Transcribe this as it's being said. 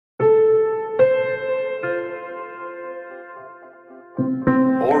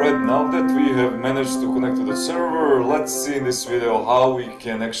now that we have managed to connect to the server, let's see in this video how we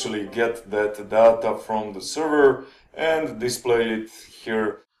can actually get that data from the server and display it here.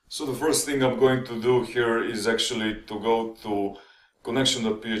 So the first thing I'm going to do here is actually to go to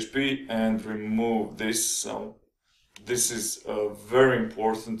connection.php and remove this. So this is very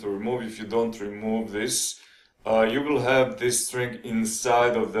important to remove. If you don't remove this, you will have this string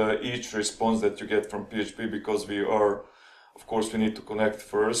inside of each response that you get from PHP, because of course we need to connect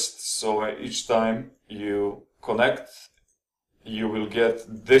first. So each time you connect, you will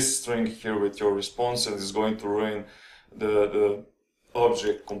get this string here with your response, and it's going to ruin the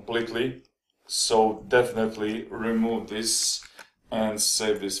object completely. So definitely remove this and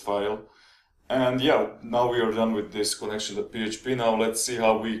save this file. And yeah, now we are done with this connection.php. Now let's see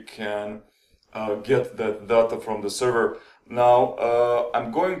how we can get that data from the server. Now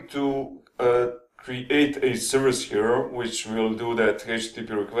I'm going to create a service here which will do that HTTP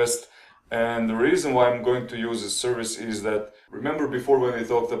request. And the reason why I'm going to use this service is that, remember before when we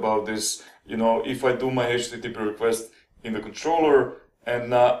talked about this, if I do my HTTP request in the controller and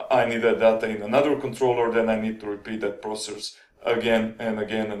now I need that data in another controller, then I need to repeat that process again and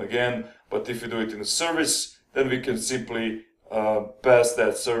again and again. But if you do it in a service, then we can simply pass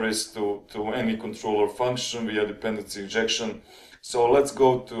that service to any controller function via dependency injection. So let's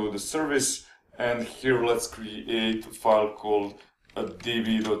go to the service, and here let's create a file called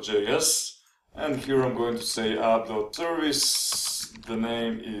db.js, and here I'm going to say app.service, the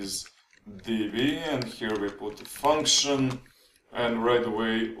name is db, and here we put a function, and right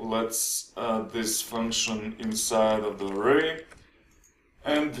away let's add this function inside of the array.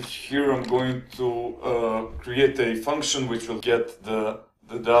 And here I'm going to create a function which will get the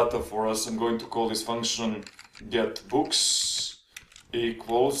data for us. I'm going to call this function getBooks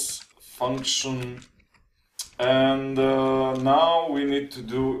equals function. And now we need to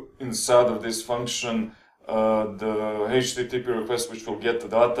do inside of this function the HTTP request which will get the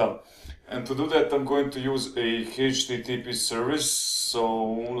data. And to do that, I'm going to use a HTTP service. So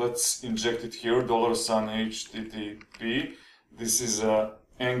let's inject it here, $HTTP. This is a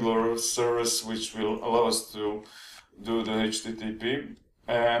Angular service which will allow us to do the HTTP,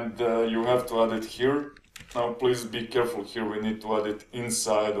 and you have to add it here. Now please be careful here, we need to add it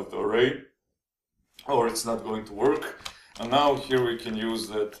inside of the array or it's not going to work. And now here we can use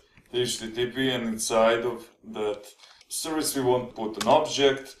that HTTP, and inside of that service we want to put an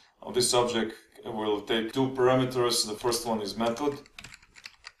object. Now this object will take two parameters. The first one is method,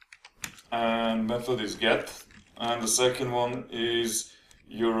 and method is get, and the second one is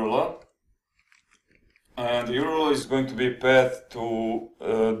URL, and the URL is going to be a path to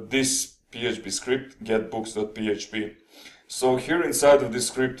this PHP script, getBooks.php. So here inside of this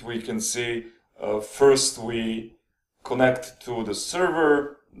script we can see first we connect to the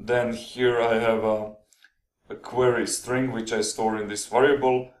server, then here I have a query string which I store in this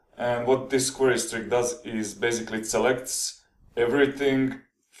variable, and what this query string does is basically it selects everything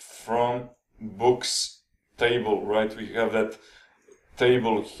from books table, right? We have that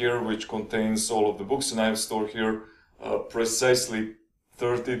table here which contains all of the books, and I have stored here precisely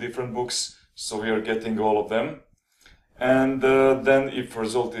 30 different books, so we are getting all of them. And then if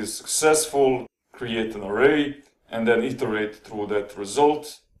result is successful, create an array and then iterate through that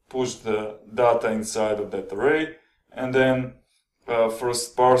result, push the data inside of that array, and then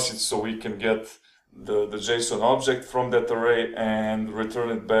first parse it so we can get the JSON object from that array and return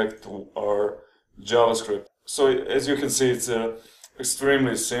it back to our JavaScript. So as you can see, it's a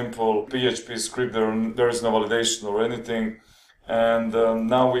extremely simple PHP script. There is no validation or anything. And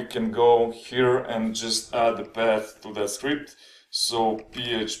now we can go here and just add the path to that script. So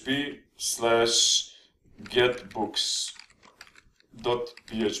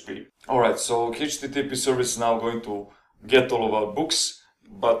php/getBooks.php. Alright, so HTTP service is now going to get all of our books.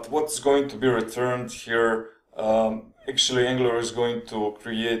 But what's going to be returned here? Actually, Angular is going to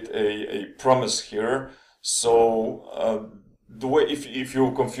create a promise here. So the way, if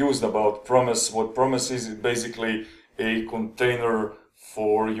you're confused about promise, what promise is basically a container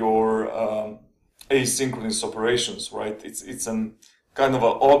for your asynchronous operations, right? It's an kind of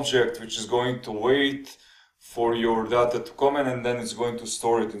an object which is going to wait for your data to come in, and then it's going to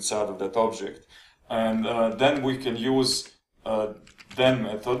store it inside of that object. And then we can use then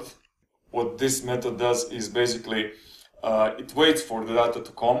method. What this method does is basically it waits for the data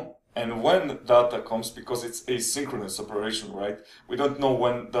to come. And when data comes, because it's asynchronous operation, right? We don't know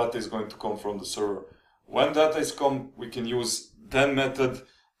when data is going to come from the server. When data is come, we can use then method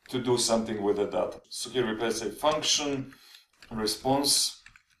to do something with the data. So here we pass a function response,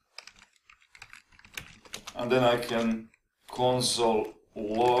 and then I can console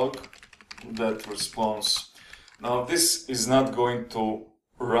log that response. Now this is not going to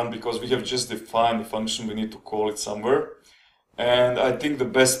run because we have just defined the function. We need to call it somewhere, and I think the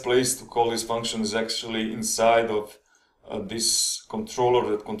best place to call this function is actually inside of this controller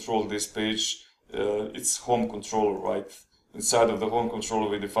that controls this page. It's home controller, right? Inside of the home controller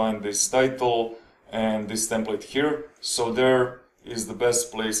we define this title and this template here, so there is the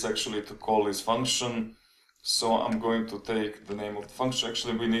best place actually to call this function. So I'm going to take the name of the function.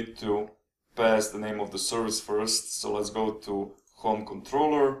 Actually we need to pass the name of the service first, so let's go to home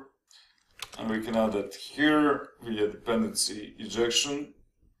controller and we can add that here via dependency injection,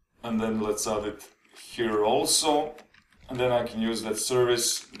 and then let's add it here also, and then I can use that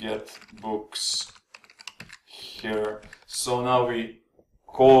service get books here. So now we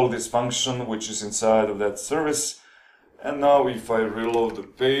call this function which is inside of that service, and now if I reload the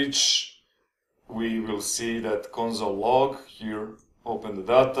page we will see that console log here. Open the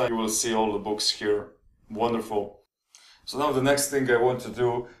data, you will see all the books here. Wonderful. So now the next thing I want to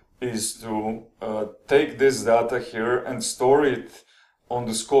do is to take this data here and store it on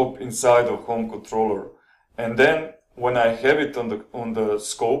the scope inside of home controller, and then when I have it on the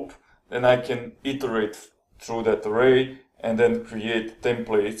scope, then I can iterate through that array and then create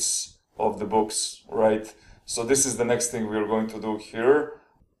templates of the books, right? So this is the next thing we are going to do here,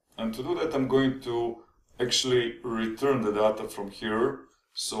 and to do that I'm going to actually return the data from here.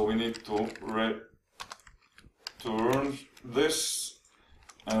 So we need to return this,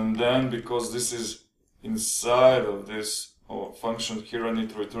 and then because this is inside of this function here, I need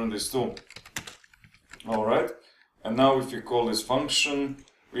to return this too. Alright, and now if you call this function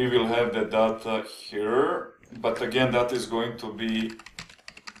we will have the data here, but again that is going to be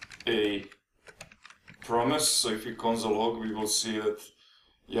a promise. So if you console log we will see that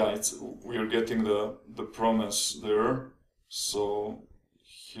we are getting the promise there. So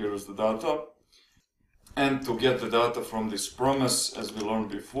here's the data, and to get the data from this promise, as we learned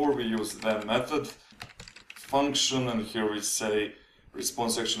before, we use then method function, and here we say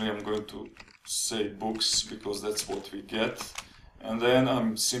response. Actually I'm going to say books because that's what we get, and then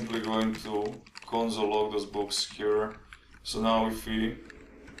I'm simply going to console log those books here. So now if we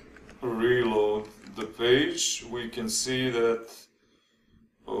reload the page we can see that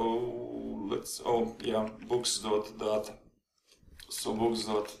books.data. So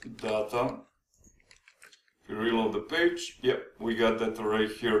books.data. If we reload the page, we got that array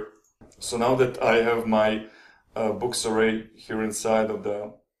here. So now that I have my books array here inside of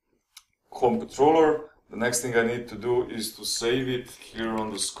the home controller, the next thing I need to do is to save it here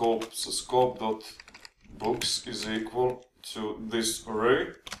on the scope. So scope.books is equal to this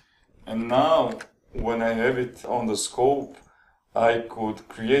array, and now when I have it on the scope I could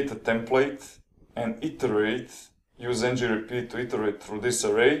create a template and iterate, use ngRepeat to iterate through this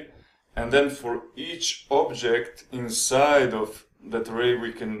array, and then for each object inside of that array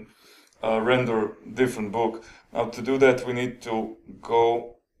we can render different book. Now to do that we need to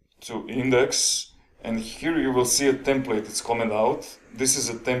go to index, and here you will see a template. It's comment out. This is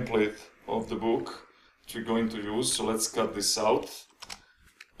a template of the book which we're going to use, so let's cut this out.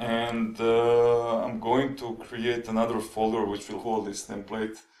 And I'm going to create another folder which will hold this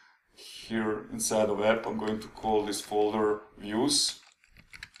template here inside of app. I'm going to call this folder views,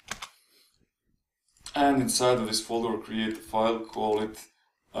 and inside of this folder create a file, call it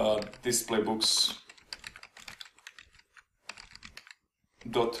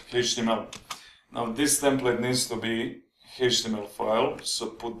displaybooks.html. Now this template needs to be HTML file, so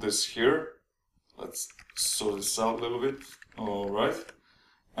put this here. Let's sort this out a little bit. Alright.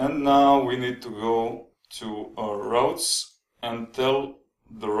 And now we need to go to our routes and tell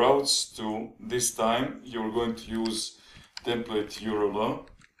the routes to, this time you're going to use template URL,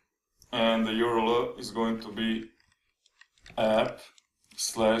 and the URL is going to be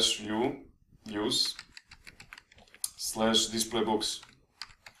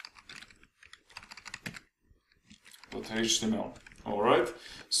Alright,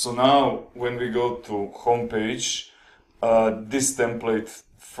 so now when we go to home page, this template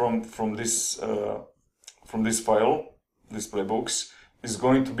from this file, displaybooks, is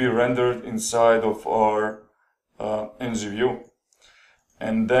going to be rendered inside of our ngView,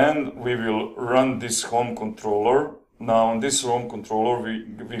 and then we will run this home controller. Now on this home controller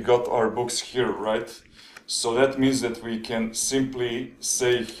we got our books here, right? So that means that we can simply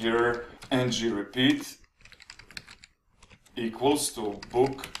say here ngRepeat equals to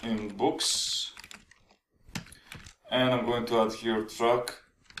book in books, and I'm going to add here track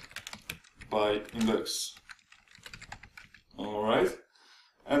by index. Alright,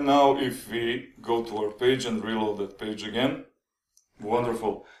 and now if we go to our page and reload that page again,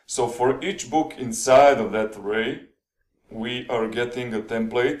 Wonderful. So for each book inside of that array, we are getting a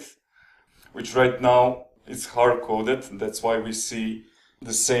template, which right now is hard-coded. That's why we see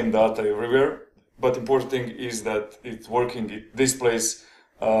the same data everywhere. But important thing is that it's working. It displays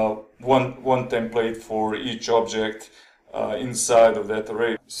one template for each object inside of that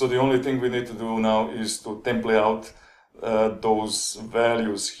array. So the only thing we need to do now is to template out those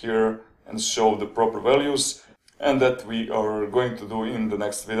values here and show the proper values, and that we are going to do in the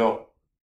next video.